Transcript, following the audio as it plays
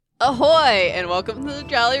Ahoy, and welcome to the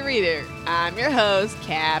Jolly Reader. I'm your host,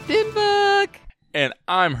 Captain Book. And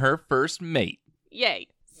I'm her first mate. Yay.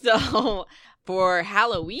 So, for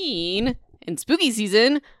Halloween and spooky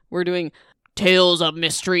season, we're doing Tales of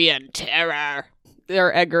Mystery and Terror.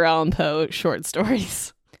 They're Edgar Allan Poe short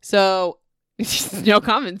stories. So, no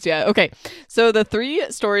comments yet. Okay, so the three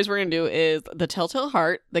stories we're going to do is The Telltale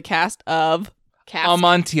Heart, the cast of...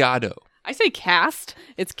 Amontillado. I say cast.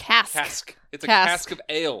 It's cask. Cask. It's Cask. a cask of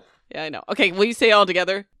ale. Yeah, I know. Okay, will you say it all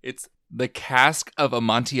together? It's the cask of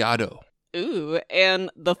Amontillado. Ooh, and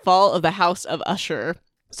The Fall of the House of Usher.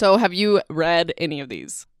 So have you read any of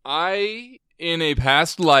these? I, in a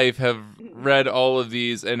past life, have read all of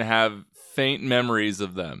these and have faint memories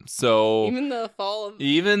of them. So Even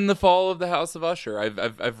The Fall of the House of Usher.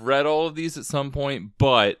 I've read all of these at some point,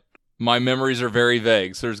 but my memories are very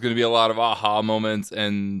vague. So there's going to be a lot of aha moments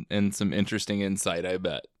and some interesting insight, I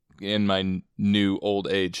bet, in my new old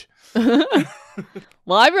age.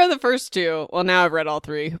 Well, I've read the first two. Well, now I've read all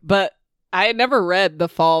three, but I had never read The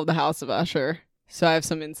Fall of the House of Usher. So I have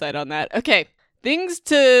some insight on that. Okay, things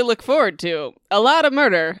to look forward to. A lot of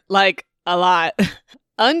murder. Like, a lot.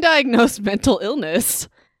 Undiagnosed mental illness,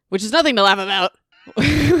 which is nothing to laugh about.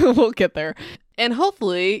 We'll get there. And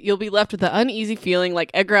hopefully, you'll be left with an uneasy feeling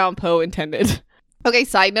like Edgar Allan Poe intended. Okay,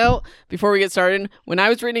 side note, before we get started, when I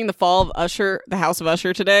was reading The Fall of Usher, The House of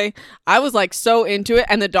Usher today, I was like so into it,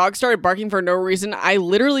 and the dog started barking for no reason. I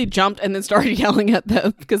literally jumped and then started yelling at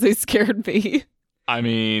them because they scared me. I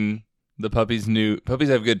mean, the puppies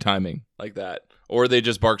have good timing like that. Or they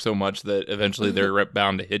just bark so much that eventually they're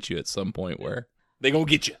bound to hit you at some point where they gonna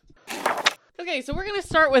get you. Okay, so we're going to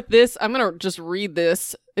start with this. I'm going to just read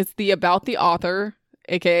this. It's the About the Author,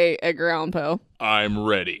 aka Edgar Allan Poe. I'm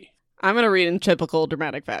ready. I'm going to read in typical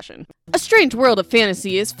dramatic fashion. A strange world of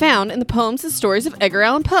fantasy is found in the poems and stories of Edgar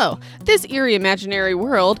Allan Poe. This eerie imaginary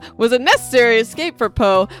world was a necessary escape for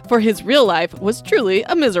Poe, for his real life was truly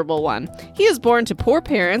a miserable one. He was born to poor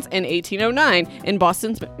parents in 1809 in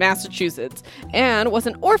Boston, Massachusetts, and was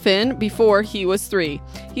an orphan before he was 3.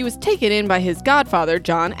 He was taken in by his godfather,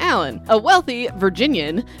 John Allan, a wealthy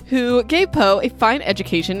Virginian who gave Poe a fine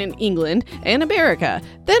education in England and America.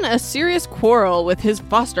 Then a serious quarrel with his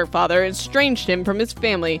foster father estranged him from his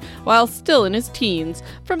family while still in his teens.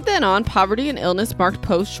 From then on, poverty and illness marked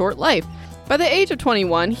Poe's short life. By the age of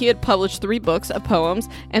 21, he had published 3 books of poems,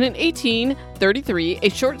 and in 1833, a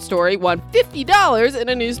short story won $50 in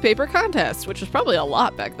a newspaper contest, which was probably a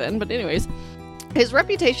lot back then, but anyways. His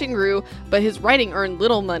reputation grew, but his writing earned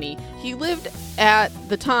little money. He lived at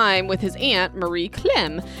the time with his aunt, Marie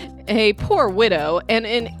Clem, a poor widow, and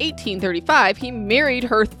in 1835, he married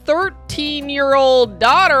her 13-year-old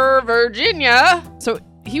daughter, Virginia. So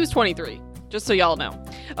he was 23, just so y'all know.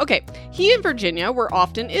 Okay, he and Virginia were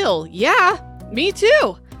often ill. Yeah, me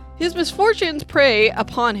too. His misfortunes prey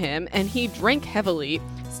upon him, and he drank heavily.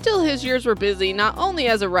 Still, his years were busy not only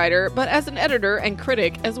as a writer, but as an editor and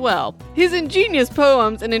critic as well. His ingenious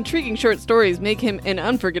poems and intriguing short stories make him an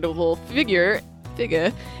unforgettable figure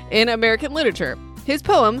in American literature. His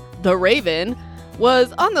poem, The Raven,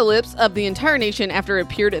 was on the lips of the entire nation after it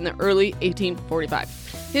appeared in the early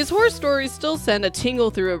 1845. His horror stories still send a tingle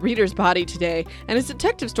through a reader's body today, and his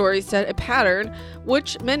detective stories set a pattern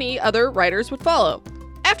which many other writers would follow.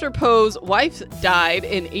 After Poe's wife died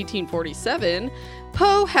in 1847,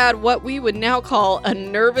 Poe had what we would now call a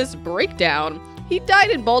nervous breakdown. He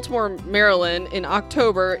died in Baltimore, Maryland in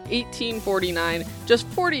October 1849, just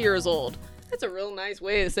 40 years old. That's a real nice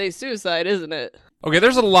way to say suicide, isn't it? Okay,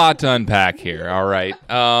 there's a lot to unpack here, all right.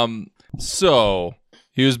 So,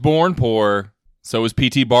 he was born poor. So was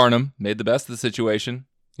P.T. Barnum. Made the best of the situation.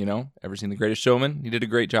 You know, ever seen The Greatest Showman? He did a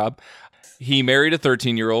great job. He married a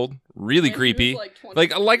 13-year-old. Really And creepy. he was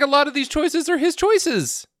like Like a lot of these choices are his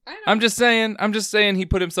choices. I know. I'm just saying he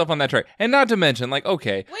put himself on that track. And not to mention, like,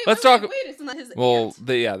 okay, Wait, let's wait, talk. Wait, it's not his Well,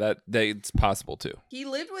 aunt. it's possible too. He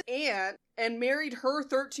lived with aunt and married her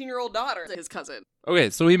 13-year-old daughter, his cousin. Okay,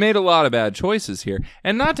 so he made a lot of bad choices here.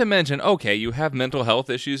 And not to mention, okay, you have mental health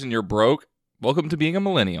issues and you're broke. Welcome to being a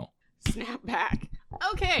millennial. Snap back.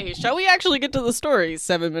 Okay, shall we actually get to the story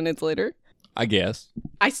 7 minutes later? I guess.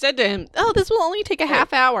 I said to him, "Oh, this will only take a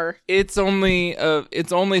half hour." It's only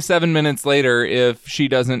 7 minutes later if she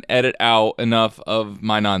doesn't edit out enough of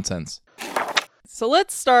my nonsense. So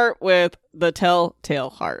let's start with The Telltale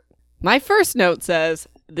Heart. My first note says,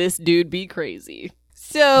 "This dude be crazy."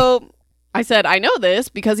 So I said, I know this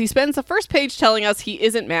because he spends the first page telling us he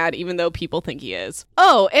isn't mad even though people think he is.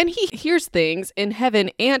 Oh, and he hears things in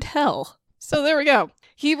heaven and hell. So there we go.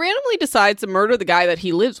 He randomly decides to murder the guy that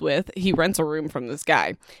he lives with. He rents a room from this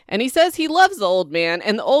guy. And he says he loves the old man,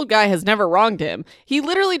 and the old guy has never wronged him. He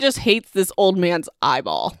literally just hates this old man's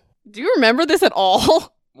eyeball. Do you remember this at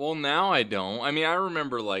all? Well, now I don't. I mean, I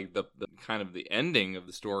remember, like, the kind of the ending of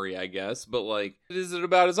the story, I guess. But, like, what is it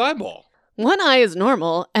about his eyeball? One eye is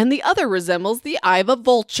normal, and the other resembles the eye of a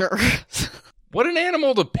vulture. What an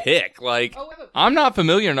animal to pick. Like, I'm not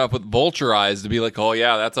familiar enough with vulture eyes to be like, oh,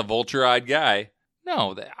 yeah, that's a vulture-eyed guy.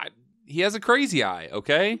 No, he has a crazy eye,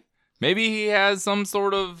 okay? Maybe he has some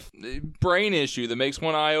sort of brain issue that makes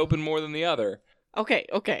one eye open more than the other. Okay.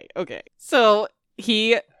 So,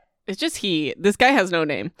 this guy has no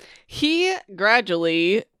name. He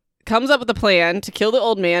gradually comes up with a plan to kill the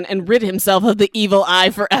old man and rid himself of the evil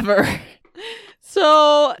eye forever.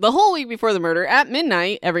 So, the whole week before the murder, at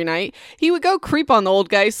midnight every night, he would go creep on the old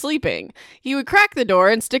guy sleeping. He would crack the door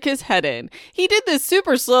and stick his head in. He did this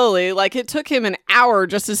super slowly, like it took him an hour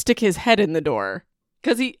just to stick his head in the door.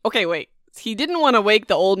 He didn't want to wake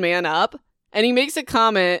the old man up, and he makes a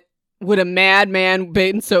comment, would a madman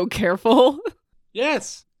been so careful?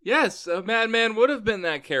 Yes, a madman would have been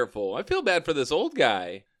that careful. I feel bad for this old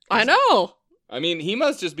guy. I know. I mean, he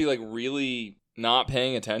must just be, like, really not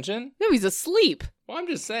paying attention. No, he's asleep. Well, I'm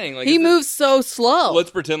just saying, like, he moves so slow. Let's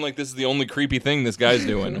pretend like this is the only creepy thing this guy's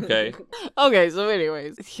doing, okay? Okay, so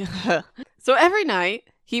anyways. So every night,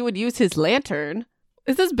 he would use his lantern.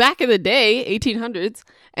 This is back in the day, 1800s,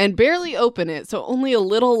 and barely open it, so only a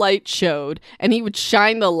little light showed, and he would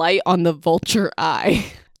shine the light on the vulture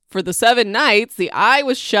eye. For the 7 nights, the eye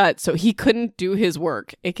was shut, so he couldn't do his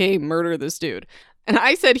work, aka murder this dude. And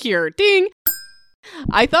I said here, ding!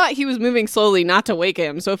 I thought he was moving slowly not to wake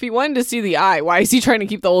him, so if he wanted to see the eye, why is he trying to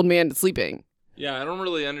keep the old man sleeping? Yeah, I don't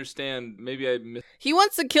really understand. Maybe I missed. He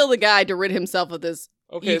wants to kill the guy to rid himself of this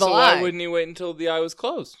evil eye. Okay, so why wouldn't he wait until the eye was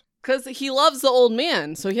closed? Because he loves the old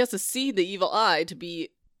man, so he has to see the evil eye to be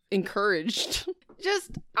encouraged.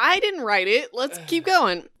 I didn't write it. Let's keep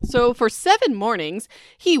going. So for 7 mornings,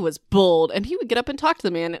 he was bold, and he would get up and talk to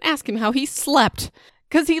the man and ask him how he slept.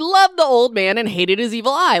 Because he loved the old man and hated his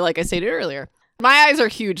evil eye, like I stated earlier. My eyes are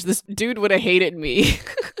huge. This dude would have hated me.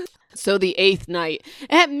 So the 8th night,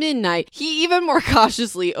 at midnight, he even more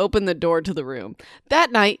cautiously opened the door to the room.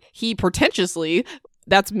 That night, he pretentiously,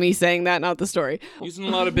 that's me saying that, not the story. Using a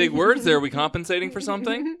lot of big words there. Are we compensating for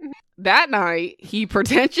something? That night, he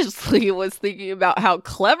pretentiously was thinking about how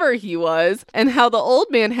clever he was and how the old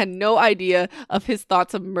man had no idea of his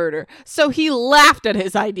thoughts of murder. So he laughed at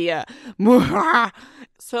his idea.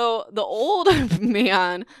 So the old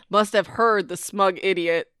man must have heard the smug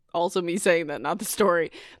idiot, also me saying that, not the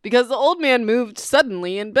story, because the old man moved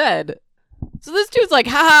suddenly in bed. So this dude's like,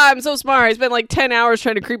 haha, I'm so smart. I spent like 10 hours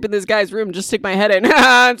trying to creep in this guy's room and just stick my head in.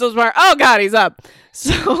 Haha, I'm so smart. Oh God, he's up.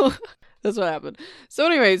 So that's what happened. So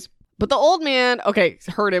anyways, but the old man,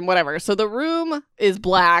 heard him, whatever. So the room is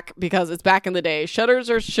black because it's back in the day. Shutters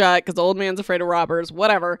are shut because the old man's afraid of robbers,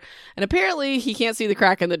 whatever. And apparently he can't see the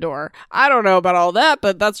crack in the door. I don't know about all that,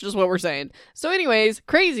 but that's just what we're saying. So anyways,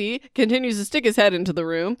 Crazy continues to stick his head into the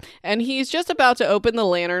room, and he's just about to open the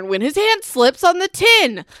lantern when his hand slips on the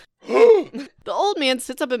tin. The old man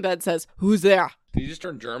sits up in bed and says, "Who's there?" Did you just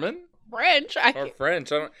turn German? French. Or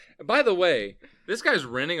French. By the way, this guy's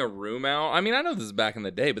renting a room out. I mean, I know this is back in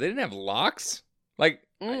the day, but they didn't have locks. Like,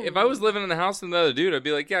 if I was living in the house with another dude, I'd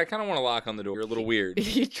be like, yeah, I kind of want a lock on the door. You're a little weird.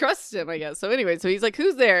 He trusts him, I guess. So anyway, so he's like,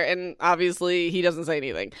 who's there? And obviously he doesn't say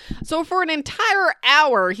anything. So for an entire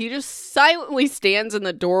hour, he just silently stands in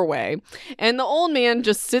the doorway. And the old man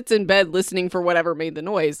just sits in bed listening for whatever made the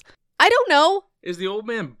noise. I don't know. Is the old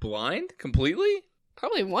man blind completely?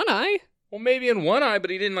 Probably one eye. Well, maybe in one eye, but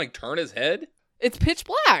he didn't, like, turn his head? It's pitch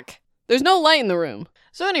black. There's no light in the room.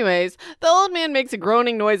 So anyways, the old man makes a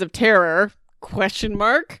groaning noise of terror, ?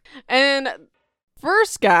 And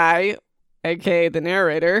first guy, aka the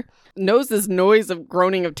narrator, knows this noise of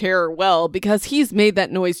groaning of terror well because he's made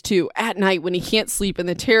that noise too at night when he can't sleep and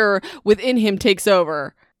the terror within him takes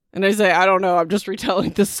over. And I say, I don't know, I'm just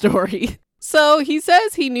retelling the story. So he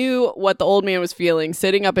says he knew what the old man was feeling,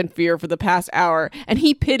 sitting up in fear for the past hour, and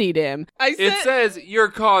he pitied him. It says you're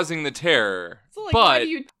causing the terror. So like, but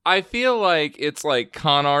I feel like it's like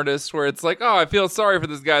con artists where it's like, oh, I feel sorry for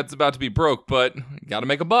this guy that's about to be broke, but gotta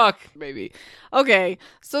make a buck. Maybe. Okay,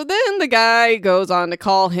 so then the guy goes on to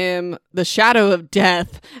call him the shadow of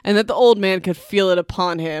death, and that the old man could feel it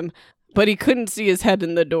upon him, but he couldn't see his head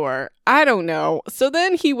in the door. I don't know. So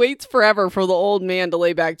then he waits forever for the old man to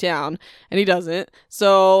lay back down, and he doesn't.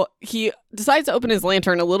 So he decides to open his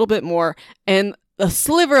lantern a little bit more, and a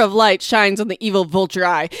sliver of light shines on the evil vulture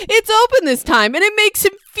eye. It's open this time, and it makes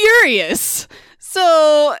him furious.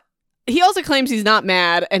 So he also claims he's not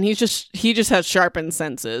mad, and he just has sharpened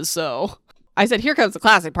senses, so... I said, here comes the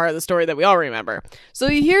classic part of the story that we all remember. So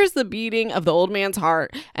he hears the beating of the old man's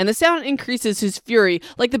heart, and the sound increases his fury,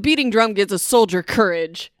 like the beating drum gives a soldier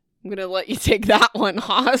courage. I'm going to let you take that one,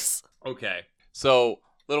 Haas. Okay. So,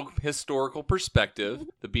 little historical perspective.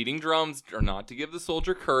 The beating drums are not to give the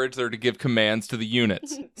soldier courage, they're to give commands to the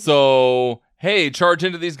units. So, hey, charge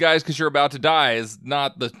into these guys because you're about to die is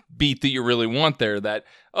not the beat that you really want there. That,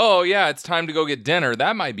 oh, yeah, it's time to go get dinner.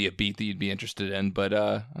 That might be a beat that you'd be interested in, but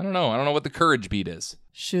I don't know. I don't know what the courage beat is.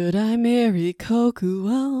 Should I marry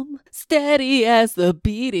Kokuum? Steady as the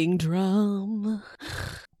beating drum.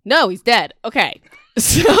 No, he's dead. Okay.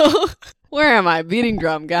 So, where am I? Beating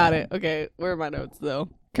drum. Got it. Okay, where are my notes, though?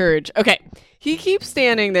 Courage. Okay. He keeps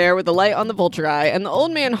standing there with the light on the vulture eye, and the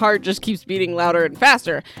old man's heart just keeps beating louder and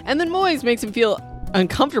faster. And then Moise makes him feel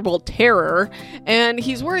uncomfortable terror, and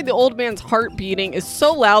he's worried the old man's heart beating is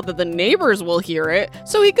so loud that the neighbors will hear it,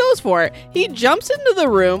 so he goes for it. He jumps into the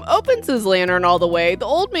room, opens his lantern all the way. The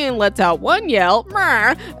old man lets out one yell,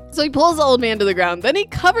 "Mrr!" So he pulls the old man to the ground. Then he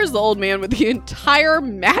covers the old man with the entire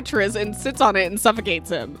mattress and sits on it and suffocates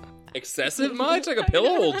him. Excessive much? Like a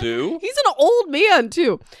pillow will do. He's an old man,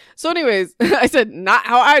 too. So anyways, I said, not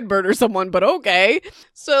how I'd murder someone, but okay.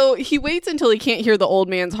 So he waits until he can't hear the old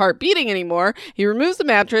man's heart beating anymore. He removes the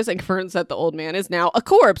mattress and confirms that the old man is now a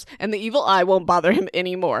corpse, and the evil eye won't bother him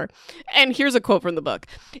anymore. And here's a quote from the book.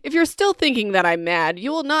 If you're still thinking that I'm mad,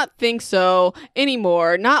 you will not think so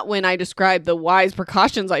anymore, not when I describe the wise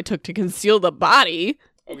precautions I took to conceal the body.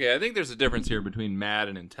 Okay, I think there's a difference here between mad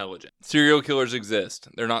and intelligent. Serial killers exist.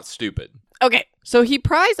 They're not stupid. Okay, so he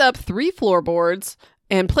pries up 3 floorboards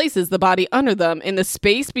and places the body under them in the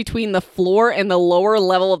space between the floor and the lower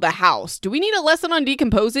level of the house. Do we need a lesson on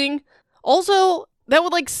decomposing? Also, that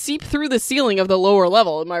would seep through the ceiling of the lower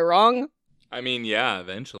level. Am I wrong? I mean, yeah,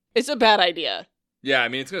 eventually. It's a bad idea. Yeah, I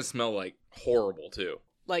mean, it's going to smell horrible, too.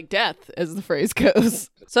 Like death, as the phrase goes.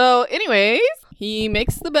 So anyways, he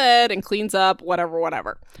makes the bed and cleans up,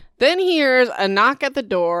 whatever. Then he hears a knock at the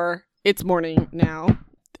door. It's morning now.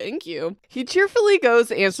 Thank you. He cheerfully goes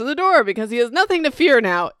to answer the door because he has nothing to fear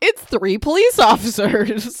now. It's 3 police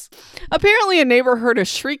officers. Apparently a neighbor heard a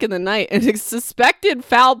shriek in the night and suspected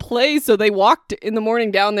foul play, so they walked in the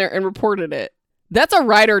morning down there and reported it. That's a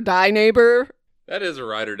ride or die neighbor. That is a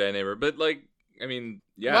ride or die neighbor, but I mean,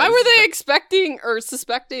 yeah. Why were they expecting or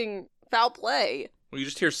suspecting foul play? Well, you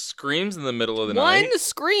just hear screams in the middle of the night. One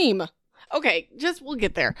scream. Okay, we'll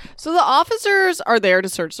get there. So the officers are there to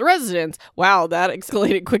search the residence. Wow, that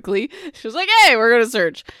escalated quickly. She was like, hey, we're going to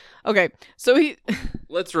search. Okay, so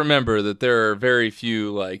Let's remember that there are very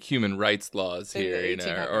few, human rights laws here,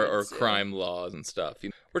 or yeah. crime laws and stuff.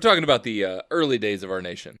 We're talking about the early days of our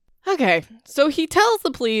nation. Okay, so he tells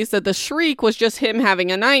the police that the shriek was just him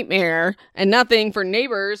having a nightmare and nothing for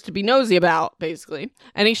neighbors to be nosy about, basically.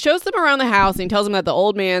 And he shows them around the house and he tells them that the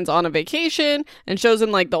old man's on a vacation and shows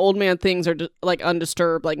them the old man things are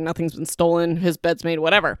undisturbed, nothing's been stolen, his bed's made,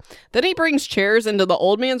 whatever. Then he brings chairs into the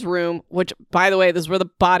old man's room, which, by the way, this is where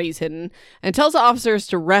the body's hidden, and tells the officers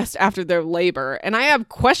to rest after their labor. And I have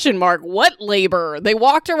question mark, what labor? They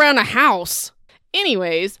walked around a house.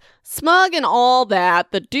 Anyways, smug and all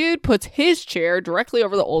that, the dude puts his chair directly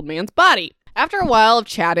over the old man's body. After a while of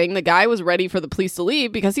chatting, the guy was ready for the police to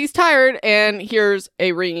leave because he's tired and hears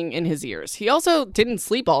a ringing in his ears. He also didn't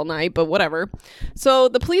sleep all night, but whatever. So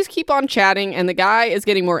the police keep on chatting and the guy is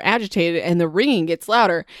getting more agitated and the ringing gets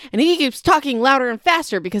louder. And he keeps talking louder and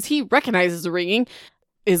faster because he recognizes the ringing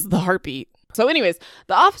is the heartbeat. So anyways,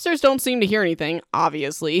 the officers don't seem to hear anything,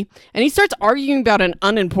 obviously, and he starts arguing about an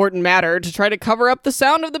unimportant matter to try to cover up the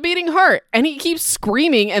sound of the beating heart, and he keeps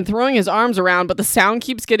screaming and throwing his arms around, but the sound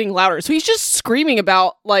keeps getting louder, so he's just screaming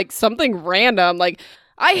about, something random,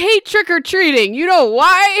 I hate trick-or-treating. You know why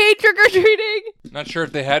I hate trick-or-treating? Not sure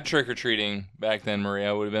if they had trick-or-treating back then,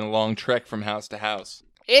 Maria. It would have been a long trek from house to house.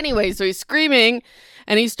 Anyway, so he's screaming,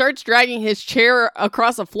 and he starts dragging his chair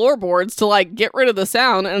across the floorboards to, get rid of the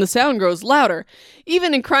sound, and the sound grows louder.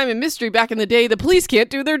 Even in crime and mystery back in the day, the police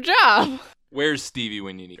can't do their job. Where's Stevie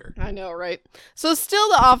when you need her? I know, right? So still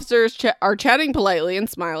the officers are chatting politely and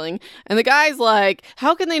smiling, and the guy's like,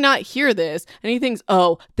 how can they not hear this? And he thinks,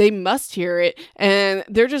 oh, they must hear it, and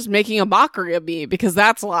they're just making a mockery of me, because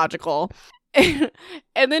that's logical.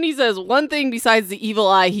 And then he says, one thing besides the evil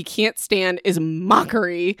eye he can't stand is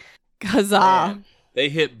mockery. Huzzah. They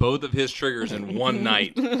hit both of his triggers in one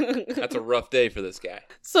night. That's a rough day for this guy.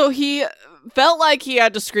 So he felt like he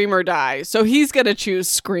had to scream or die. So he's going to choose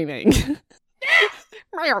screaming.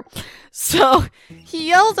 So he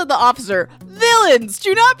yells at the officer, villains,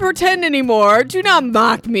 do not pretend anymore. Do not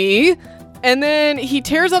mock me. And then he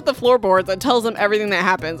tears up the floorboards and tells them everything that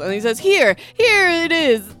happens. And he says, here it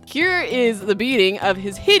is. Here is the beating of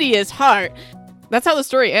his hideous heart. That's how the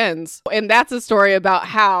story ends. And that's a story about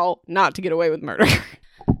how not to get away with murder.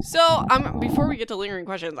 So, before we get to lingering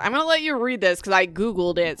questions, I'm going to let you read this because I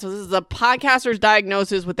Googled it. So, this is a podcaster's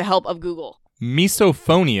diagnosis with the help of Google.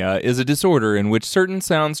 Misophonia is a disorder in which certain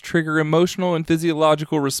sounds trigger emotional and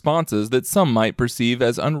physiological responses that some might perceive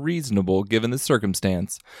as unreasonable given the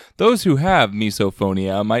circumstance. Those who have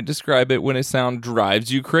misophonia might describe it when a sound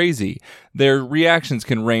drives you crazy. Their reactions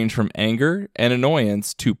can range from anger and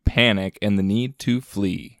annoyance to panic and the need to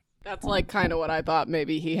flee. That's like kind of what I thought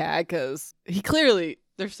maybe he had, because he clearly,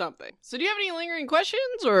 there's something. So do you have any lingering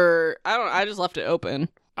questions, or I just left it open.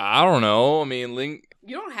 I don't know. I mean,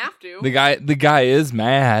 you don't have to. The guy is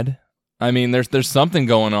mad. I mean, there's something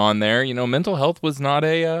going on there. You know, mental health was not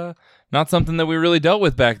something that we really dealt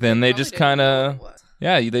with back then. They just kind of,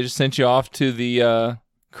 they just sent you off to the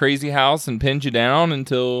crazy house and pinned you down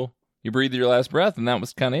until you breathed your last breath, and that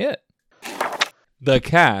was kind of it. The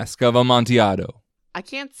cask of Amontillado. I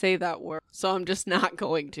can't say that word, so I'm just not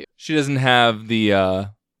going to. She doesn't have the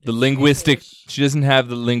linguistic. She doesn't have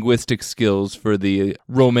the linguistic skills for the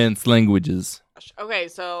Romance languages. Okay,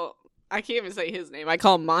 so I can't even say his name. I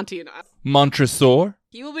call him Monty. Montresor.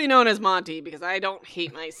 He will be known as Monty because I don't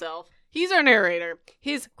hate myself. He's our narrator.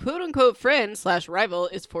 His quote-unquote friend / rival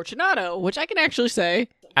is Fortunato, which I can actually say.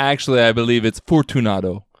 Actually, I believe it's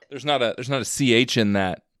Fortunato. There's not a CH in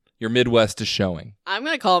that. Your Midwest is showing. I'm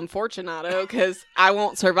going to call him Fortunato because I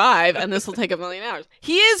won't survive, and this will take 1,000,000 hours.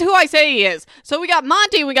 He is who I say he is. So we got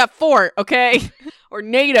Monty and we got Fort, okay? Or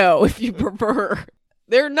NATO, if you prefer.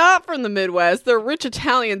 They're not from the Midwest. They're rich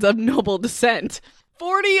Italians of noble descent.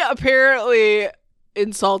 Forty apparently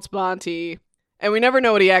insults Monty, and we never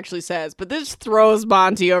know what he actually says, but this throws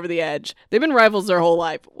Monty over the edge. They've been rivals their whole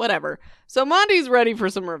life. Whatever. So Monty's ready for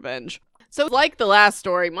some revenge. So like the last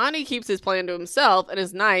story, Monty keeps his plan to himself and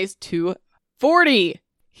is nice to Forty.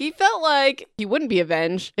 He felt like he wouldn't be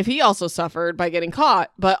avenged if he also suffered by getting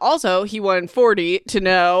caught, but also he wanted Forty to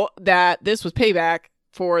know that this was payback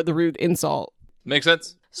for the rude insult. Makes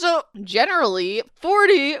sense. So, generally,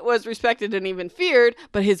 Forty was respected and even feared,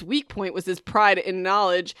 but his weak point was his pride and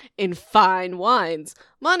knowledge in fine wines.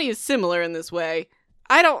 Monty is similar in this way.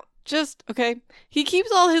 He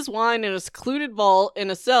keeps all his wine in a secluded vault in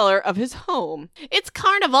a cellar of his home. It's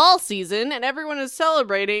Carnival season, and everyone is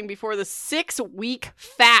celebrating before the 6-week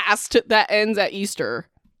fast that ends at Easter.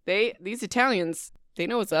 These Italians, they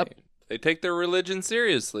know what's up. They take their religion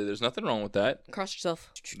seriously. There's nothing wrong with that. Cross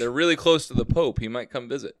yourself. They're really close to the Pope. He might come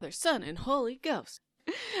visit. Their Son and Holy Ghost.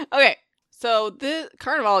 Okay, so the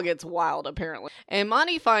Carnival gets wild, apparently. And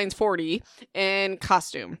Monty finds Forty in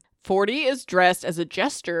costume. Forty is dressed as a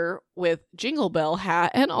jester with Jingle Bell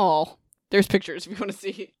hat and all. There's pictures if you want to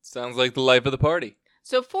see. Sounds like the life of the party.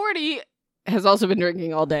 So Forty has also been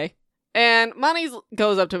drinking all day. And Monty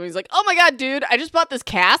goes up to him. He's like, oh my God, dude, I just bought this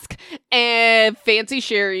cask and fancy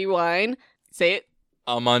sherry wine. Say it.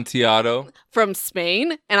 Amontillado. From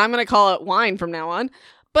Spain. And I'm going to call it wine from now on.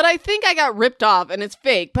 But I think I got ripped off and it's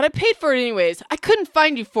fake. But I paid for it anyways. I couldn't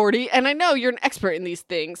find you, Forty. And I know you're an expert in these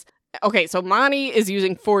things. Okay, so Monty is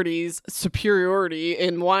using Forty's superiority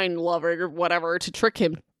in wine loving or whatever to trick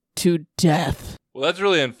him to death. Well, that's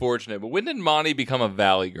really unfortunate. But when did Monty become a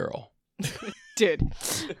valley girl? Dude,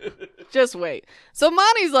 just wait. So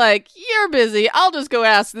Monty's like, you're busy. I'll just go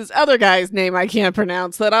ask this other guy's name I can't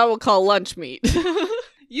pronounce that I will call lunch meat.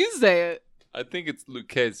 You say it. I think it's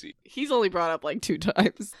Lucchesi. He's only brought up like 2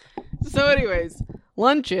 times. So anyways,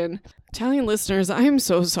 luncheon. Italian listeners, I am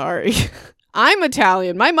so sorry. I'm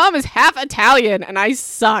Italian. My mom is half Italian and I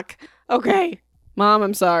suck. Okay, Mom,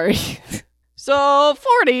 I'm sorry. So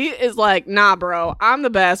Forty is like, nah, bro, I'm the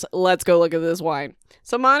best. Let's go look at this wine.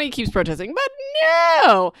 So Monty keeps protesting, but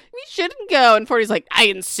no, we shouldn't go. And Forty's like, I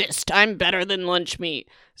insist. I'm better than lunch meat.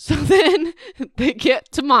 So then they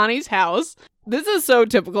get to Monty's house. This is so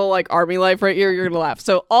typical, like, army life right here. You're going to laugh.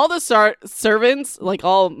 So all the servants, like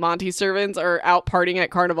all Monty's servants, are out partying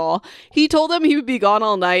at Carnival. He told them he would be gone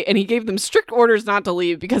all night, and he gave them strict orders not to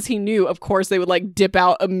leave because he knew, of course, they would, like, dip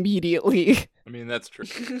out immediately. I mean, that's true.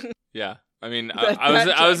 Yeah. I mean,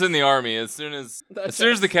 I was in the army. As soon as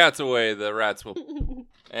the cat's away, the rats will.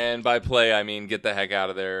 And by play, I mean get the heck out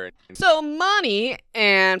of there. So Monty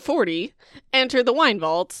and Forty enter the wine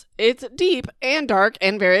vault. It's deep and dark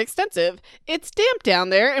and very extensive. It's damp down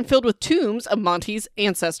there and filled with tombs of Monty's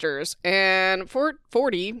ancestors. And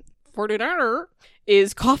Forty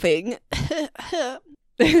is coughing.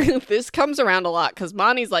 This comes around a lot because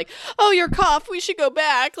Monty's like, oh, your cough, we should go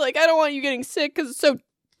back. Like, I don't want you getting sick because it's so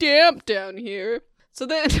damp down here. So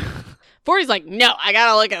then 40's like, no, I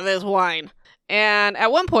gotta look at this wine. And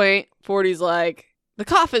at one point, 40's like, the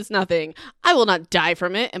cough is nothing. I will not die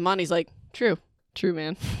from it. And Monty's like, true,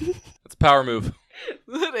 man. That's a power move.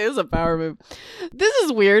 That is a power move. This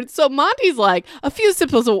is weird. So Monty's like, a few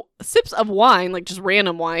sips of wine, like just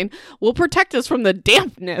random wine, will protect us from the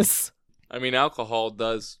dampness. I mean, alcohol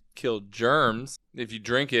does kill germs. If you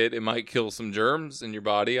drink it, it might kill some germs in your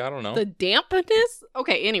body. I don't know. The dampness?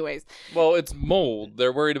 Okay, anyways. Well, it's mold.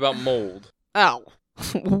 They're worried about mold. Oh,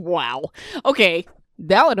 wow. Okay,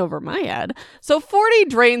 that went over my head. So 40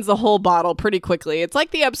 drains the whole bottle pretty quickly. It's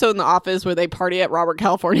like the episode in The Office where they party at Robert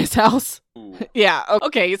California's house. Ooh. Yeah,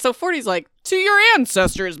 okay, so 40's like, to your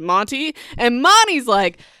ancestors, Monty. And Monty's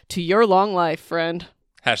like, to your long life, friend.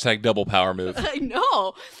 Hashtag double power move. I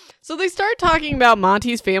know. So they start talking about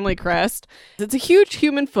Monty's family crest. It's a huge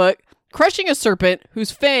human foot crushing a serpent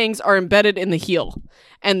whose fangs are embedded in the heel.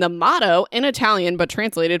 And the motto, in Italian but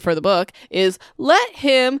translated for the book, is, let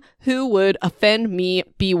him who would offend me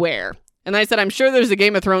beware. And I said, I'm sure there's a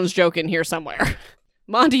Game of Thrones joke in here somewhere.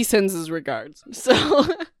 Monty sends his regards. So,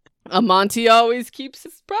 a Monty always keeps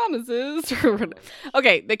his promises.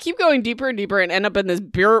 Okay, they keep going deeper and deeper and end up in this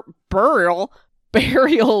burial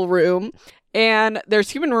room. And there's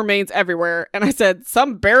human remains everywhere. And I said,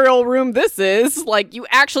 some burial room this is. Like, you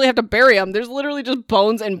actually have to bury them. There's literally just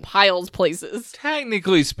bones in piles places.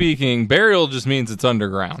 Technically speaking, burial just means it's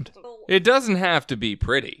underground. It doesn't have to be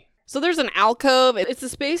pretty. So there's an alcove. It's a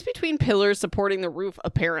space between pillars supporting the roof,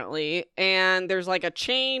 apparently. And there's like a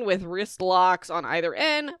chain with wrist locks on either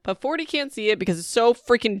end. But 40 can't see it because it's so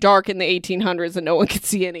freaking dark in the 1800s that no one could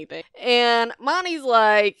see anything. And Monty's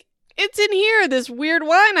like, it's in here, this weird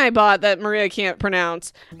wine I bought that Maria can't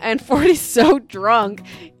pronounce. And 40's so drunk,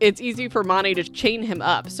 it's easy for Monty to chain him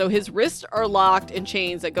up. So his wrists are locked in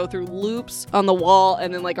chains that go through loops on the wall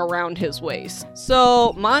and then like around his waist.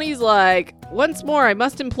 So Monty's like, once more, I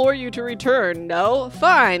must implore you to return. No?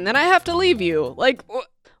 Fine, then I have to leave you. Like,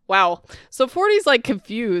 wow. So 40's like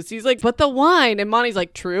confused. He's like, but the wine. And Monty's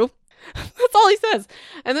like, true. That's all he says.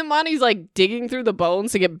 And then Monty's like digging through the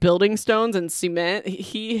bones to get building stones and cement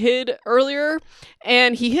he hid earlier.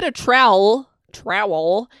 And he hid a trowel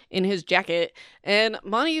in his jacket. And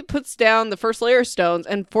Monty puts down the first layer of stones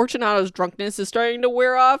and Fortunato's drunkenness is starting to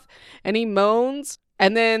wear off. And he moans.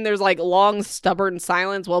 And then there's like long stubborn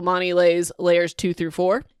silence while Monty lays layers 2 through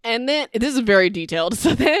 4. And then, this is very detailed.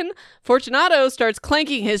 So then Fortunato starts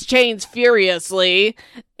clanking his chains furiously.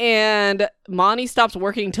 And Monty stops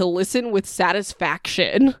working to listen with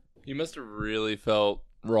satisfaction. You must have really felt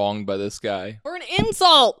wronged by this guy. For an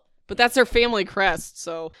insult! But that's their family crest,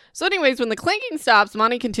 so anyways, when the clanking stops,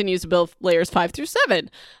 Monty continues to build layers 5 through 7.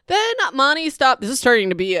 Then Monty stopped. This is starting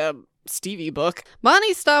to be a Stevie book.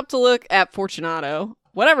 Monty stopped to look at Fortunato,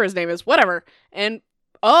 whatever his name is, whatever, and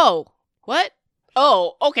what?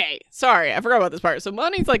 Oh, okay. Sorry, I forgot about this part. So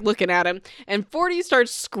Monty's like looking at him, and 40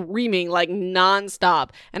 starts screaming like nonstop.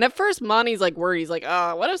 And at first, Monty's like worried. He's like,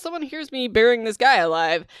 "Oh, what if someone hears me burying this guy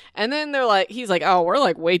alive?" And then he's like, "Oh, we're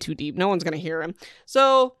like way too deep. No one's gonna hear him."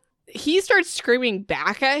 So he starts screaming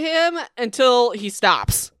back at him until he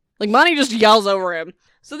stops. Like Monty just yells over him.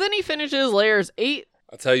 So then he finishes layers 8.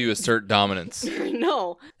 I'll tell you, assert dominance.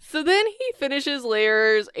 No. So then he finishes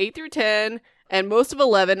layers 8 through 10. And most of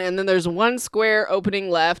 11, and then there's one square opening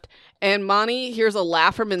left, and Monty hears a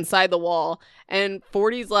laugh from inside the wall, and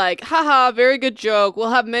 40's like, haha, very good joke,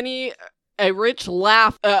 we'll have many a rich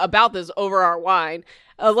laugh about this over our wine.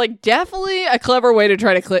 Like, definitely a clever way to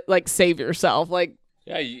try to, save yourself, like.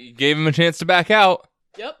 Yeah, you gave him a chance to back out.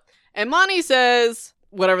 Yep. And Monty says,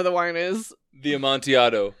 whatever the wine is. The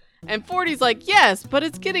Amontillado. And 40's like, yes, but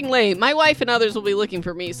it's getting late, my wife and others will be looking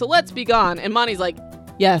for me, so let's be gone. And Monty's like,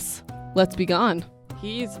 yes. Let's be gone.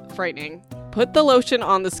 He's frightening. Put the lotion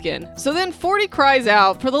on the skin. So then 40 cries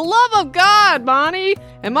out, for the love of God, Monty!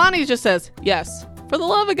 And Monty just says, yes, for the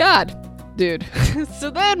love of God, dude. So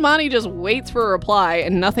then Monty just waits for a reply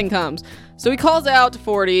and nothing comes. So he calls out to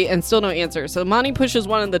 40 and still no answer. So Monty pushes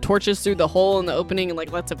one of the torches through the hole in the opening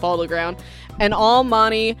and lets it fall to the ground. And all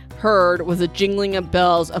Monty heard was a jingling of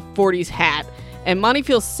bells of 40's hat. And Monty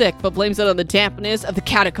feels sick, but blames it on the dampness of the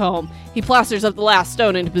catacomb. He plasters up the last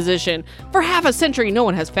stone into position. For half a century, no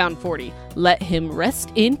one has found 40. Let him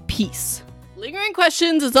rest in peace. Lingering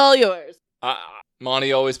questions is all yours.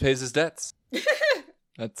 Monty always pays his debts.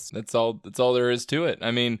 That's all there is to it. I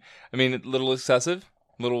mean, a little excessive.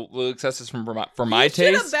 Little excessive for my taste. He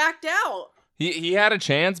should have backed out. He had a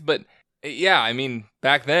chance, but yeah, I mean,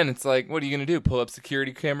 back then it's like, what are you gonna do? Pull up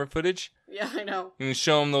security camera footage? Yeah, I know. You can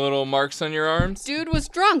show him the little marks on your arms? Dude was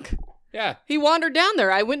drunk. Yeah. He wandered down there.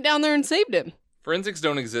 I went down there and saved him. Forensics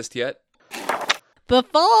don't exist yet. The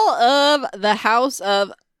Fall of the House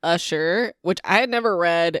of Usher, which I had never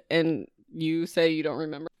read, and you say you don't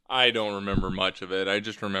remember. I don't remember much of it. I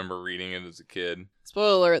just remember reading it as a kid.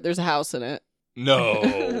 Spoiler alert, there's a house in it.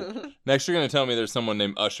 No. Next, you're going to tell me there's someone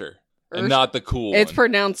named Usher. And not the cool It's one.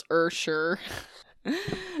 pronounced Ursher.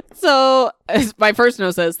 So, as my first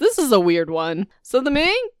note says, this is a weird one. So the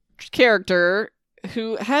main character,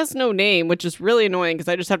 who has no name, which is really annoying because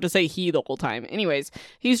I just have to say he the whole time. Anyways,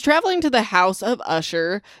 he's traveling to the house of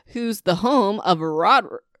Usher, who's the home of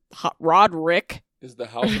Roderick. Is the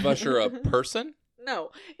House of Usher a person?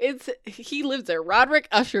 No, he lives there. Roderick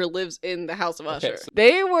Usher lives in the House of Usher. Okay, so-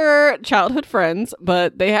 They were childhood friends,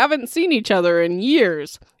 but they haven't seen each other in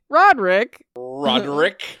years. Roderick,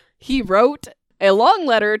 he wrote a long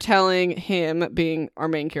letter telling him, being our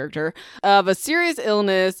main character, of a serious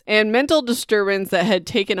illness and mental disturbance that had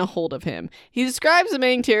taken a hold of him. He describes the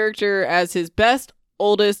main character as his best,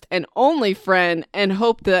 oldest, and only friend and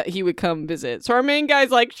hoped that he would come visit. So our main guy's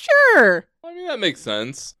like, sure. I mean, that makes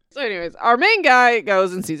sense. So anyways, our main guy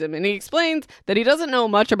goes and sees him, and he explains that he doesn't know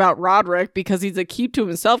much about Roderick because he's a keep to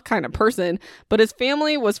himself kind of person, but his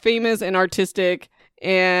family was famous and artistic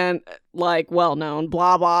and, like, well-known,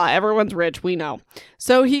 blah, blah. Everyone's rich, we know.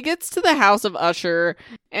 So he gets to the house of Usher,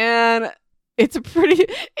 and it's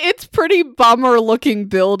pretty bummer-looking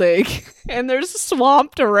building, and there's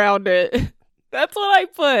swamped around it. That's what I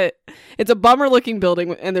put. It's a bummer-looking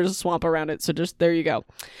building, and there's a swamp around it, so just there you go.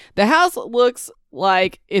 The house looks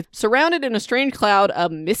like it's surrounded in a strange cloud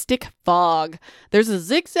of mystic fog. There's a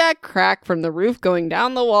zigzag crack from the roof going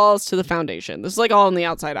down the walls to the foundation. This is like all on the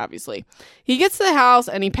outside, obviously. He gets to the house,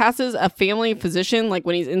 and he passes a family physician, like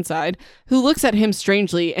when he's inside, who looks at him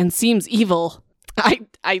strangely and seems evil.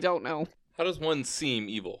 I don't know. How does one seem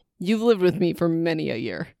evil? You've lived with me for many a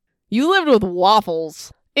year. You lived with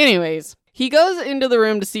waffles. Anyways, he goes into the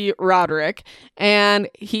room to see Roderick, and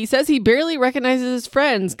he says he barely recognizes his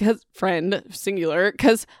friend, singular,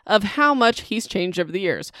 because of how much he's changed over the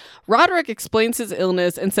years. Roderick explains his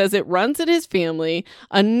illness and says it runs in his family,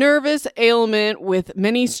 a nervous ailment with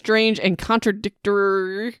many strange and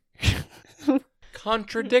contradictory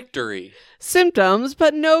symptoms,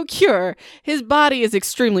 but no cure. His body is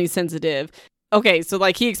extremely sensitive. Okay, so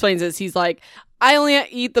like he explains this, he's like, I only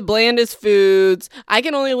eat the blandest foods. I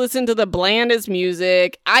can only listen to the blandest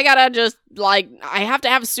music. I gotta just, I have to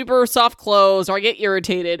have super soft clothes or I get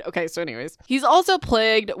irritated. Okay, so anyways. He's also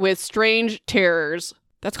plagued with strange terrors.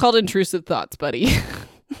 That's called intrusive thoughts, buddy.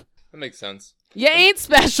 That makes sense. You ain't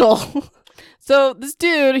special. So this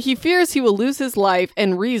dude, he fears he will lose his life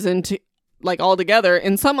and reason to, altogether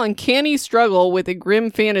in some uncanny struggle with a grim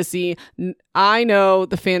fantasy. I know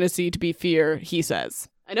the fantasy to be fear, he says.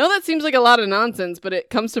 I know that seems like a lot of nonsense, but it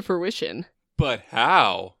comes to fruition. But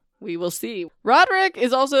how? We will see. Roderick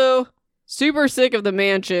is also super sick of the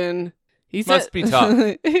mansion. Must be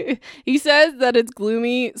tough. He says that its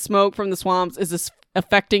gloomy smoke from the swamps is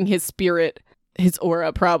affecting his spirit, his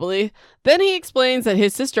aura probably. Then he explains that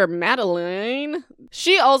his sister Madeline,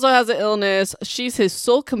 she also has an illness. She's his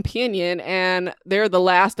sole companion, and they're the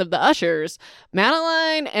last of the Ushers.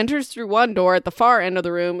 Madeline enters through one door at the far end of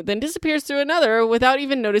the room, then disappears through another without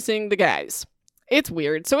even noticing the guys. It's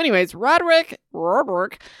weird. So anyways, Roderick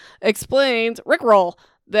explains, Rickroll,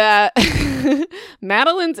 that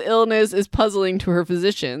Madeline's illness is puzzling to her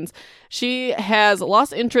physicians. She has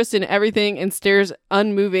lost interest in everything and stares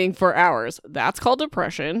unmoving for hours. That's called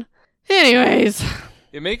depression. Anyways.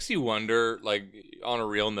 It makes you wonder, on a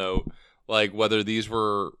real note, whether these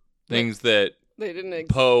were things that they didn't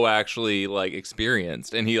Poe actually,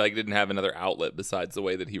 experienced, and he, didn't have another outlet besides the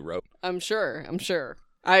way that he wrote. I'm sure.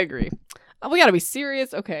 I agree. We gotta be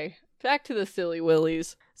serious. Okay. Back to the silly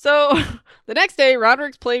willies. So, the next day,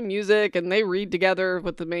 Roderick's playing music, and they read together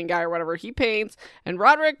with the main guy or whatever. He paints, and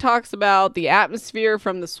Roderick talks about the atmosphere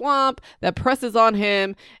from the swamp that presses on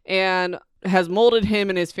him and has molded him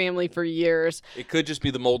and his family for years. It could just be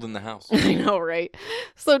the mold in the house. I know, right?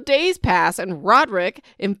 So days pass, and Roderick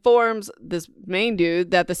informs this main dude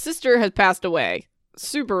that the sister has passed away.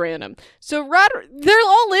 Super random. So they're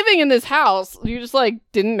all living in this house. You just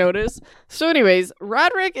didn't notice. So anyways,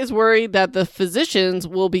 Roderick is worried that the physicians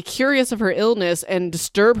will be curious of her illness and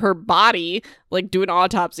disturb her body, do an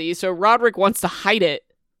autopsy. So Roderick wants to hide it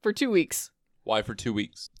for 2 weeks. Why for 2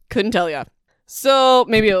 weeks? Couldn't tell ya. So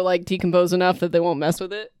maybe it'll decompose enough that they won't mess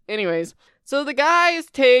with it. Anyways, so the guys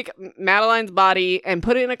take Madeline's body and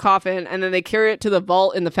put it in a coffin, and then they carry it to the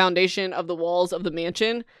vault in the foundation of the walls of the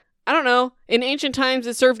mansion. I don't know. In ancient times,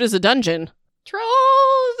 it served as a dungeon.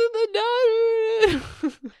 Trolls in the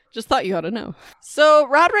dungeon. Just thought you ought to know. So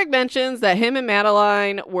Roderick mentions that him and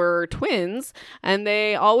Madeline were twins, and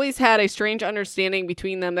they always had a strange understanding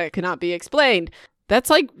between them that could not be explained. That's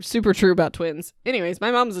like super true about twins. Anyways,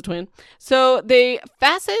 my mom's a twin. So they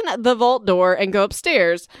fasten the vault door and go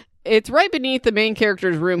upstairs. It's right beneath the main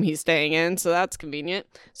character's room he's staying in, so that's convenient.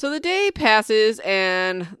 So the day passes,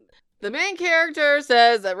 and the main character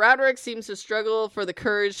says that Roderick seems to struggle for the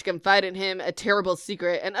courage to confide in him a terrible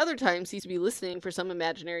secret, and other times seems to be listening for some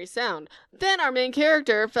imaginary sound. Then our main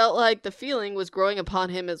character felt like the feeling was growing upon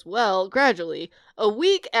him as well, gradually. A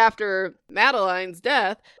week after Madeline's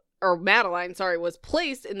death, was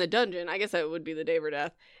placed in the dungeon, I guess that would be the day of her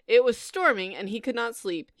death, it was storming and he could not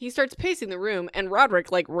sleep. He starts pacing the room, and Roderick,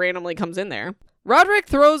 randomly comes in there. Roderick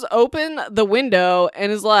throws open the window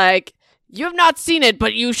and is like, "You have not seen it,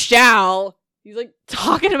 but you shall." He's,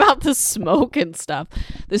 talking about the smoke and stuff.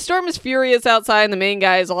 The storm is furious outside, and the main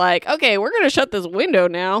guy is like, "Okay, we're going to shut this window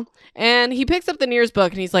now." And he picks up the nearest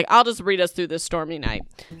book, and he's like, "I'll just read us through this stormy night."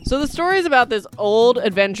 So the story is about this old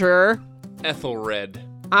adventurer. Ethelred.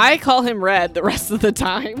 I call him Red the rest of the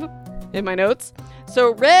time in my notes.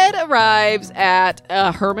 So Red arrives at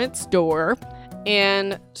a hermit's door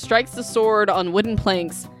and strikes the sword on wooden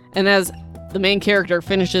planks. And as the main character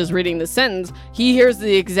finishes reading the sentence, he hears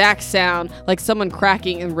the exact sound like someone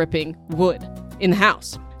cracking and ripping wood in the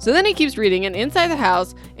house. So then he keeps reading, and inside the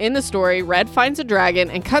house, in the story, Red finds a dragon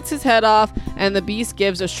and cuts his head off, and the beast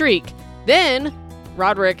gives a shriek. Then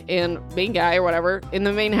Roderick and main guy or whatever in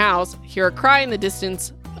the main house hear a cry in the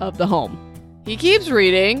distance of the home. He keeps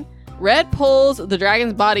reading. Red pulls the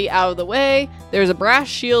dragon's body out of the way. There's a brass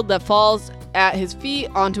shield that falls at his feet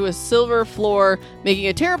onto a silver floor, making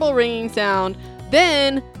a terrible ringing sound.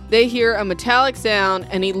 Then they hear a metallic sound,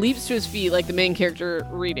 and he leaps to his feet like the main character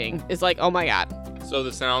reading. It's like, oh my god. So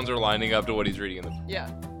the sounds are lining up to what he's reading in the... Yeah.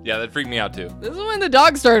 Yeah, that freaked me out too. This is when the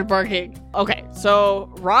dog started barking. Okay,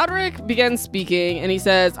 so Roderick begins speaking, and he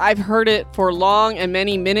says, "I've heard it for long and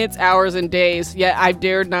many minutes, hours, and days, yet I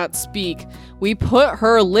dared not speak. We put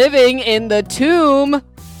her living in the tomb."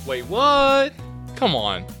 Wait, what? Come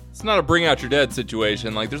on. It's not a bring out your dead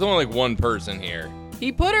situation. There's only one person here.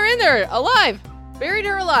 He put her in there, alive. Buried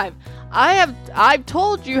her alive. I've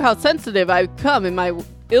told you how sensitive I've become in my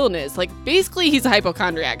illness. Basically, he's a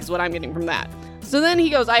hypochondriac is what I'm getting from that. So then he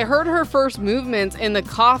goes, "I heard her first movements in the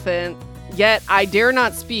coffin, yet I dare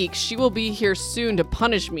not speak. She will be here soon to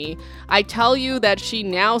punish me. I tell you that she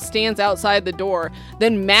now stands outside the door."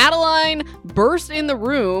 Then Madeline bursts in the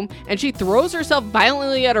room, and she throws herself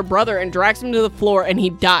violently at her brother and drags him to the floor, and he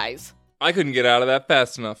dies. I couldn't get out of that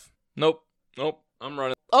fast enough. Nope. I'm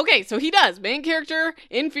running. Okay, so he does. Main character,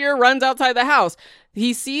 in fear, runs outside the house.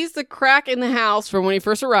 He sees the crack in the house from when he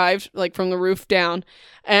first arrived, from the roof down.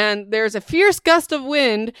 And there's a fierce gust of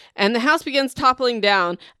wind, and the house begins toppling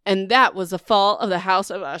down. And that was the fall of the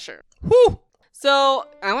House of Usher. Whew! So,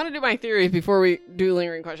 I want to do my theory before we do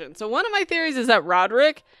lingering questions. So, one of my theories is that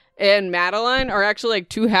Roderick and Madeline are actually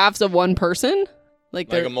two halves of one person.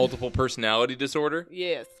 Like a multiple personality disorder?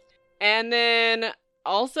 Yes. And then...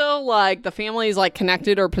 also, the family is,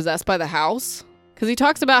 connected or possessed by the house. Because he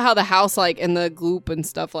talks about how the house, and the gloop and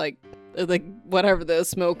stuff, whatever, the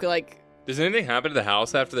smoke, Does anything happen to the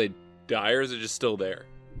house after they die, or is it just still there?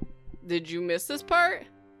 Did you miss this part?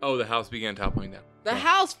 Oh, the house began toppling down. The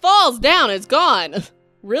house falls down. It's gone.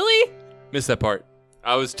 Really? Missed that part.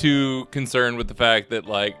 I was too concerned with the fact that,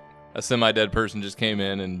 a semi-dead person just came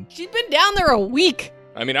in and... She'd been down there a week.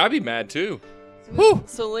 I mean, I'd be mad, too. Whew.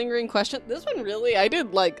 So lingering question. This one really, I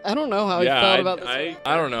did I don't know how I felt about this one.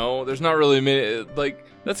 I don't know. There's not really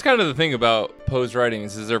that's kind of the thing about Poe's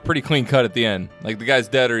writings is they're pretty clean cut at the end. The guy's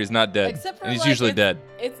dead or he's not dead. Except for and he's usually dead.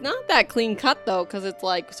 It's not that clean cut though, because it's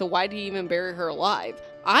so why did he even bury her alive?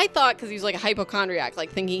 I thought because he's a hypochondriac,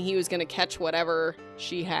 thinking he was gonna catch whatever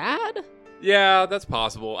she had. Yeah, that's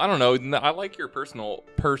possible. I don't know. I like your multiple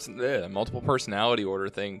personality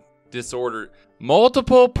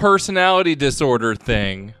multiple personality disorder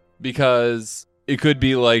thing, because it could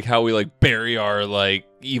be how we bury our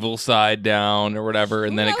evil side down or whatever,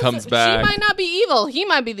 and then it comes back. She might not be evil. He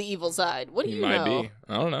might be the evil side. What do you know? He might be.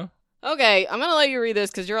 I don't know. Okay, I'm gonna let you read this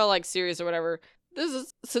because you're all serious or whatever. This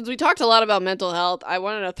is, since we talked a lot about mental health, I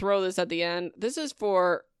wanted to throw this at the end. This is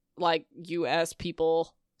for US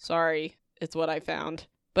people. Sorry, it's what I found,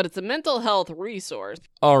 but it's a mental health resource.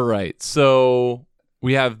 All right, so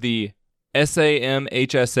we have the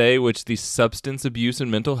SAMHSA, which is the Substance Abuse and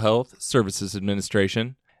Mental Health Services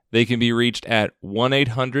Administration. They can be reached at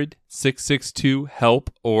 1-800-662-HELP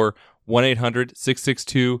or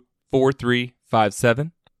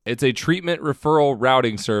 1-800-662-4357. It's a treatment referral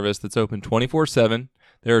routing service that's open 24/7.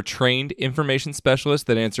 There are trained information specialists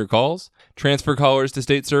that answer calls, transfer callers to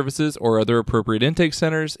state services or other appropriate intake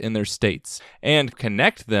centers in their states, and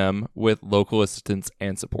connect them with local assistance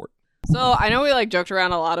and support. So I know we joked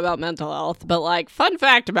around a lot about mental health, but fun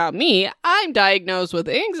fact about me, I'm diagnosed with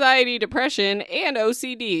anxiety, depression, and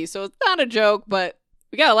OCD. So it's not a joke, but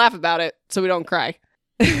we gotta laugh about it so we don't cry.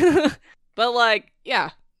 But yeah,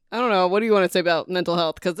 I don't know. What do you want to say about mental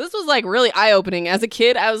health? Because this was really eye-opening. As a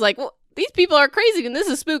kid, I was like, well, these people are crazy and this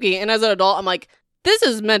is spooky. And as an adult, I'm like, this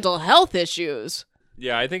is mental health issues.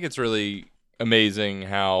 Yeah, I think it's really amazing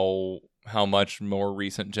how much more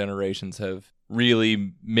recent generations have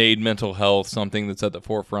really made mental health something that's at the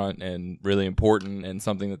forefront and really important, and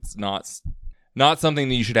something that's not something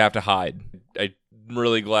that you should have to hide. I'm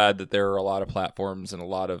really glad that there are a lot of platforms and a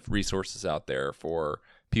lot of resources out there for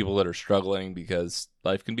people that are struggling, because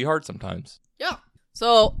life can be hard sometimes. Yeah.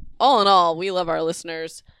 So all in all, we love our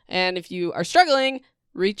listeners. And if you are struggling,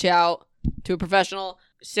 reach out to a professional.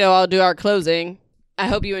 So I'll do our closing. I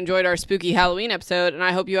hope you enjoyed our spooky Halloween episode, and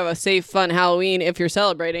I hope you have a safe, fun Halloween if you're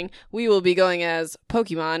celebrating. We will be going as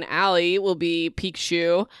Pokemon. Allie will be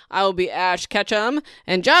Pikachu. I will be Ash Ketchum.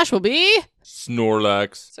 And Josh will be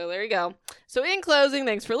Snorlax. So there you go. So in closing,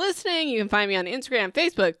 thanks for listening. You can find me on Instagram,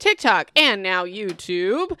 Facebook, TikTok, and now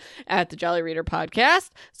YouTube at the Jolly Reader Podcast.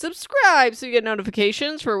 Subscribe so you get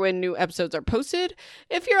notifications for when new episodes are posted.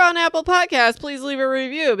 If you're on Apple Podcasts, please leave a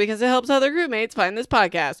review because it helps other group mates find this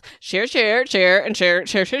podcast. Share, and share.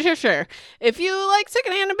 If you like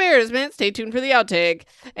secondhand embarrassment, stay tuned for the outtake.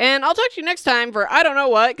 And I'll talk to you next time for I don't know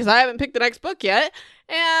what, because I haven't picked the next book yet.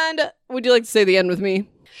 And would you like to say the end with me?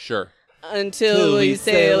 Sure. Until we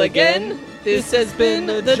sail again, this has been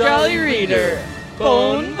the Jolly Reader.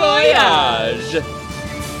 Bon voyage!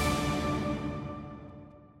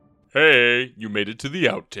 Hey, you made it to the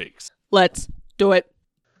outtakes. Let's do it.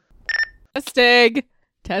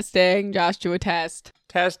 Testing. Josh, do a test.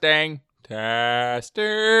 Testing.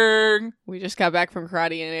 We just got back from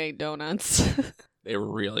karate and ate donuts. They were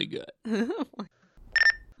really good.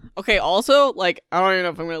 Okay, also, I don't even know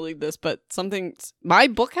if I'm going to leave this, but my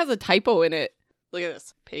book has a typo in it. Look at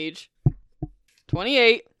this. Page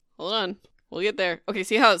 28. Hold on. We'll get there. Okay,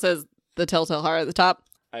 see how it says the Telltale Heart at the top?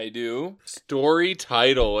 I do. Story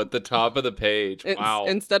title at the top of the page. Wow.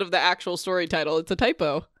 Instead of the actual story title, it's a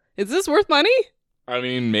typo. Is this worth money? I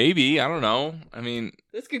mean, maybe. I don't know. I mean,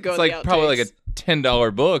 this could go. It's probably a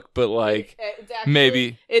 $10 book, but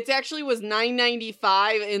maybe it actually was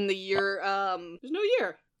 $9.95 in the year. There's no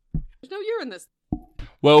year. There's no year in this.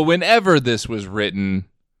 Well, whenever this was written,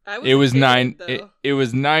 it was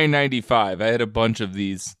 $9.95. I had a bunch of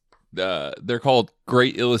these. They're called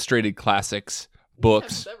Great Illustrated Classics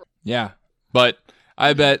books. Yeah, but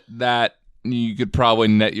I bet that you could probably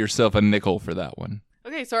net yourself a nickel for that one.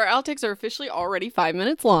 Okay, so our outtakes are officially already 5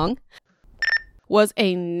 minutes long. Was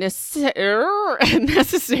a necessary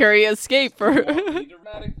escape for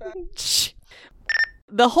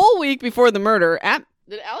the whole week before the murder.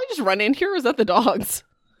 Did Allie just run in here, or was that the dogs?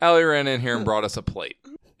 Allie ran in here and brought us a plate.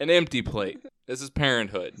 An empty plate. This is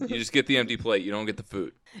parenthood. You just get the empty plate. You don't get the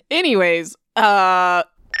food. Anyways,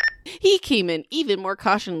 he came in even more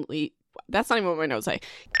cautiously. That's not even what my notes say.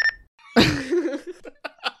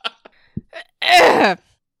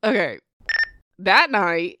 Okay. That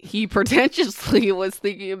night, he pretentiously was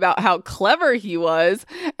thinking about how clever he was.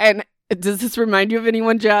 And does this remind you of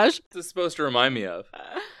anyone, Josh? What's this supposed to remind me of?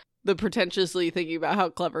 The pretentiously thinking about how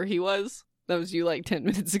clever he was. That was you 10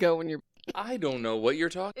 minutes ago when you're... I don't know what you're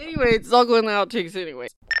talking. Anyway, it's all going in the outtakes anyway.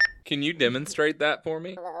 Can you demonstrate that for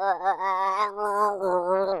me?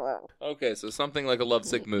 Okay, so something like a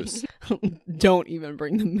lovesick moose. Don't even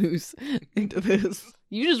bring the moose into this.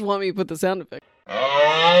 You just want me to put the sound effect.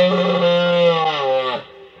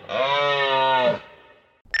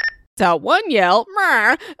 It's out one yell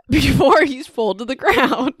before he's full to the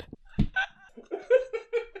ground.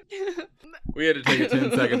 We had to take a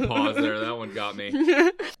 10-second pause there. That one got me.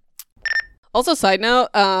 Also, side note,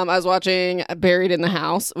 I was watching Buried in the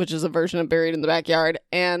House, which is a version of Buried in the Backyard,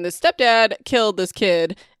 and the stepdad killed this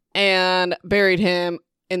kid and buried him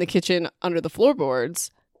in the kitchen under the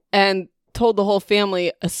floorboards and told the whole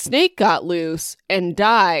family a snake got loose and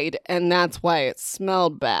died, and that's why it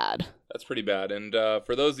smelled bad. That's pretty bad. And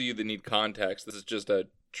for those of you that need context, this is just a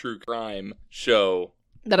true crime show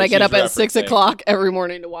that I get up at 6 o'clock every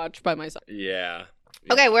morning to watch by myself. Yeah.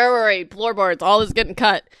 Okay, where were we? Floorboards. All is getting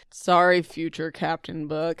cut. Sorry, future Captain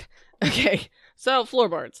Book. Okay, so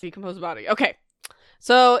floorboards. Decomposed body. Okay.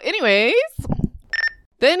 So, anyways,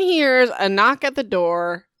 then he hears a knock at the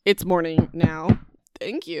door. It's morning now.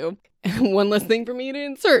 Thank you. One less thing for me to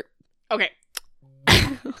insert. Okay.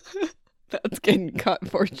 That's getting cut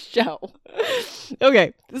for show.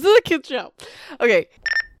 Okay, this is a kid's show. Okay,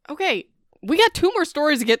 we got 2 more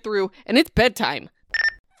stories to get through, and it's bedtime.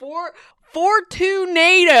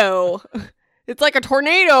 Fortunado. It's like a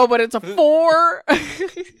tornado, but it's a 4.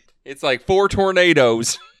 It's like 4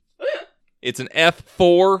 tornadoes. It's an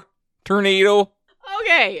F4 tornado.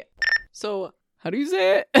 Okay, so how do you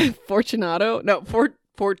say it? Fortunato? No,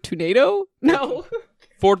 Fortunado? No.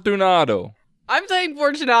 Fortunado. I'm saying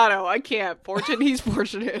Fortunato. I can't. He's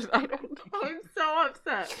fortunate. I don't know. I'm so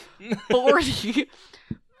upset. 40.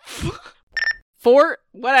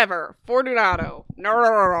 Whatever. Fortunato.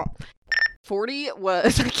 No. 40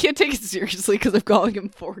 was... I can't take it seriously because I'm calling him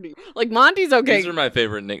 40. Like, Monty's okay. These are my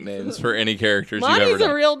favorite nicknames for any characters Monty's you've ever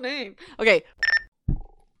done. a real name. Okay.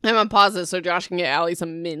 I'm going to pause this so Josh can get Allie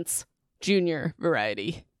some mints. Junior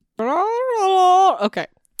variety. Okay.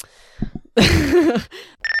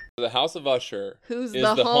 The House of Usher. Who's is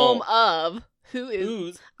the home of? Who is?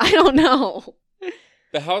 Who's? I don't know.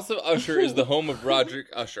 The House of Usher is the home of Roderick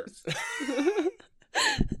Usher.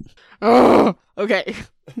 Okay.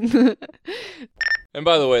 And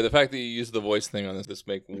by the way, the fact that you use the voice thing on this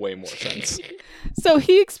make way more sense. So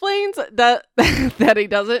he explains that he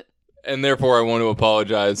doesn't. And therefore, I want to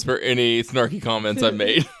apologize for any snarky comments I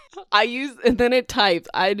made. And then it types.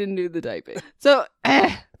 I didn't do the typing. So,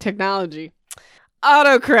 technology.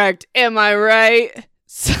 Autocorrect, am I right?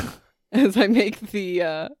 So, as I make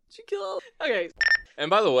the, okay. And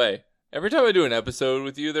by the way, every time I do an episode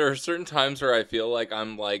with you, there are certain times where I feel like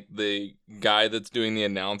I'm like the guy that's doing the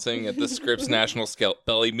announcing at the Scripps National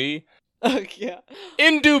Spelling Bee. Oh, yeah.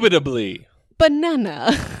 Indubitably.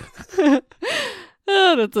 Banana.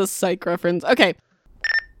 Oh, that's a psych reference. Okay.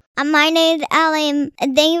 My name's Allie, and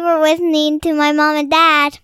thank you for listening to my mom and dad.